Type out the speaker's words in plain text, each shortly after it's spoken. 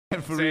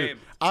Nein, for real.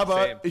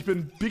 Aber ich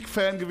bin big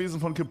Fan gewesen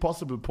von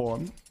Impossible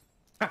Porn.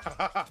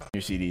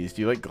 Your CDs.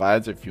 Do you like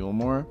Glads or Fuel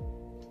more?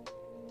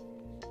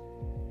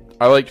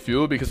 I like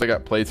Fuel because I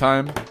got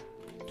playtime,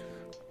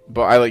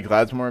 but I like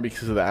Glads more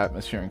because of the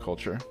atmosphere and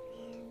culture.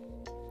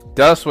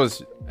 Dust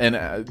was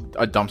a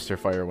dumpster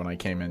fire when I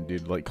came in,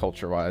 dude. Like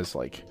culture-wise,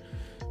 like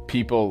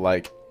people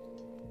like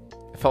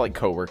I felt like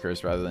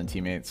coworkers rather than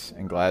teammates,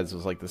 and Glads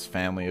was like this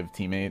family of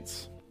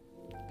teammates.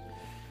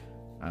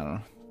 I don't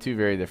know, two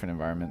very different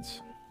environments.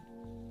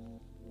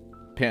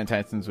 Pan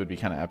Titans would be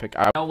kind of epic.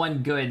 No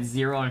one good,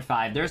 0 and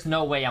 5. There's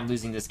no way I'm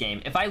losing this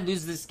game. If I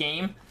lose this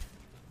game,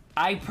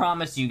 I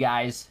promise you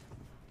guys,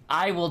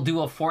 I will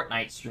do a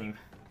Fortnite stream.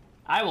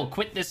 I will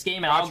quit this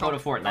game and I'll go to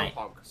Fortnite.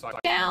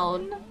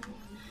 Down.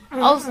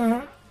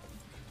 Also,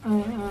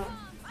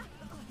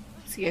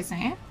 excuse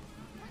me.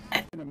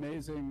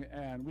 Amazing,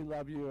 and we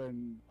love you,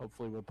 and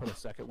hopefully we'll put a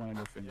second one in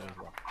your finger as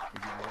well.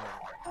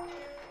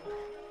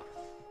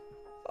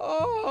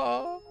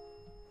 Oh,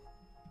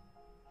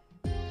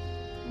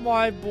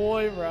 my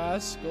boy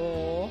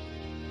Rascal.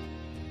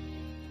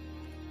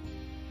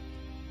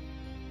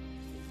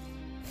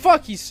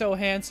 Fuck, he's so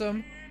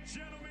handsome.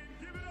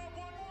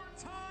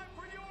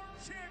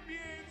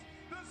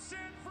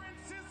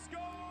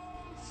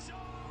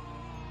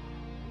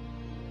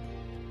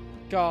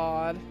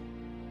 God.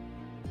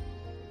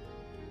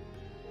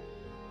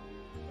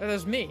 That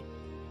is me.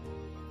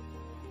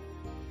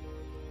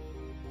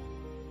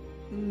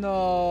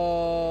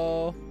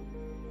 No.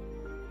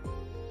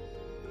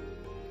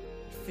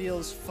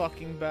 Feels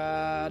fucking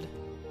bad.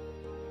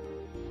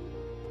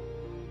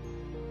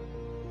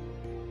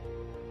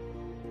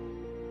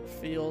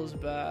 Feels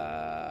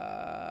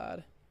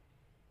bad.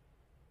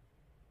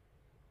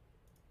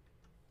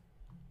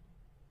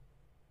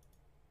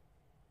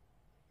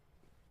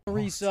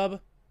 Resub.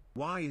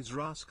 Why is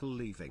Rascal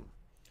leaving?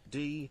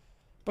 D.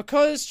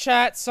 Because,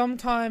 chat,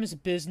 sometimes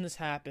business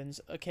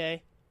happens,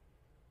 okay?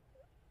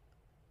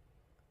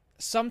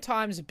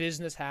 Sometimes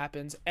business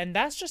happens, and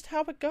that's just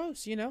how it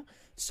goes, you know?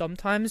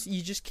 Sometimes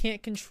you just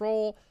can't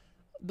control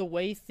the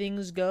way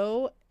things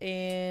go,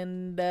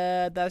 and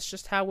that's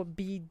just how it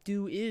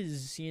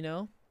is, you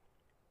know?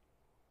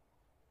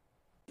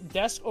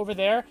 Desk over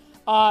there.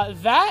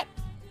 That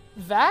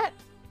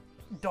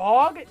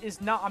dog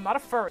is not, I'm not a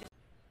furry.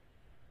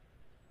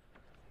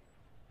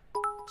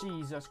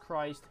 Jesus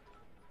Christ.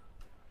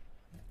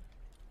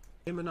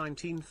 I'm a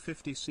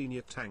 1950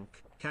 senior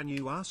tank. Can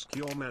you ask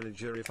your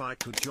manager if I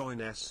could join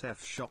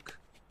SF Shock?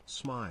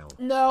 Smile.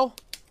 No.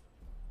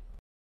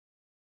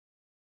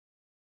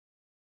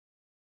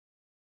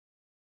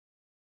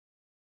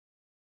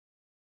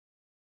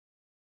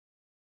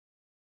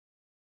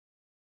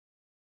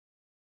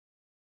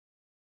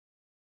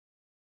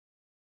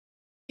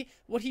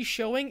 What he's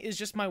showing is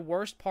just my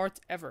worst parts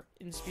ever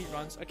in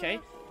speedruns, okay?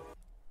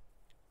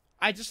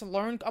 I just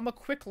learned, I'm a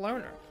quick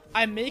learner.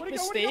 I make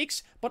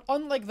mistakes, but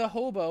unlike the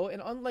hobo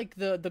and unlike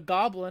the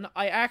goblin,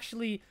 I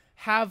actually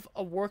have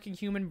a working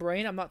human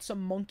brain. I'm not some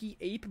monkey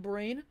ape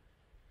brain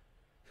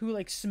who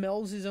like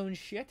smells his own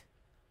shit.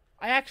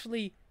 I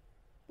actually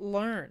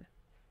learn.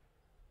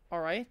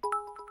 Alright?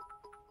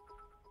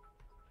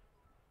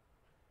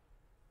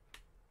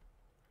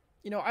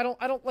 You know, I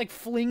don't like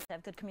fling.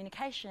 Have good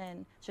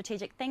communication,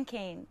 strategic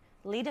thinking,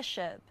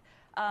 leadership,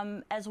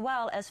 as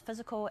well as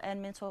physical and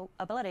mental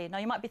ability. Now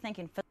you might be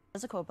thinking,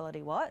 physical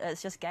ability, what?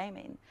 It's just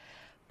gaming.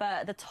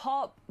 But the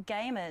top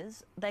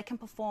gamers, they can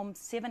perform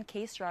 7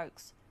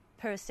 keystrokes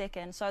per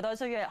second. So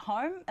those of you at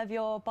home, if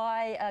you're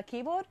by a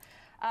keyboard,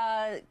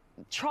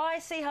 try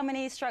see how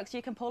many strokes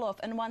you can pull off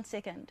in 1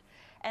 second.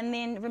 And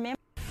then remember.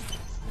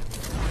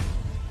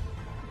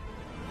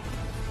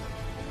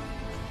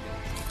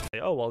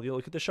 Oh, well, you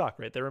look at the Shock,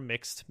 right? They're a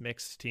mixed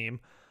team,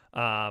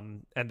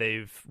 and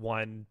they've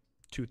won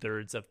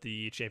 2/3 of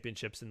the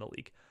championships in the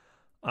league.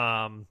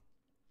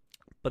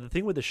 But the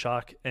thing with the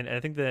Shock, and I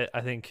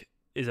think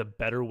is a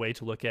better way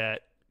to look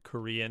at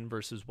Korean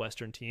versus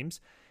Western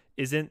teams,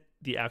 isn't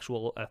the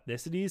actual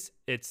ethnicities,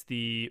 it's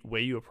the way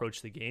you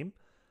approach the game.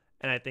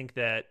 And I think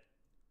that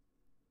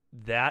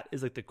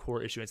is like the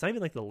core issue. It's not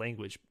even like the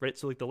language, right?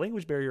 So like the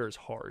language barrier is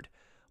hard.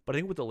 But I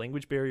think with the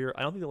language barrier,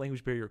 I don't think the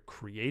language barrier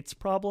creates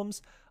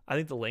problems. I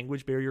think the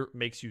language barrier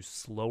makes you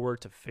slower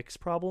to fix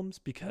problems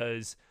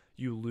because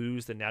you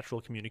lose the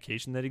natural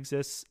communication that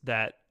exists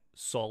that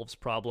solves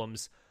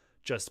problems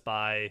just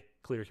by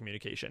clear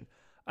communication.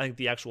 I think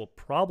the actual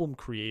problem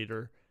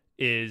creator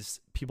is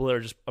people that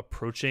are just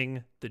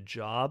approaching the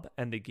job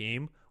and the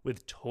game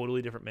with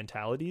totally different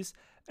mentalities.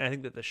 And I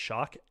think that the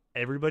Shock,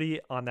 everybody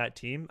on that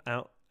team,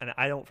 I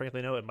don't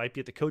frankly know, it might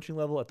be at the coaching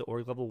level, at the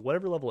org level,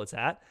 whatever level it's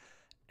at,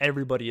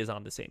 everybody is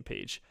on the same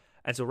page.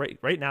 And so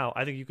right now,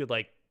 I think you could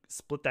like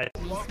split that.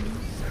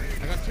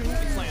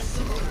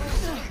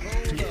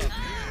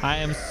 I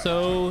am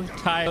so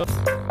tired.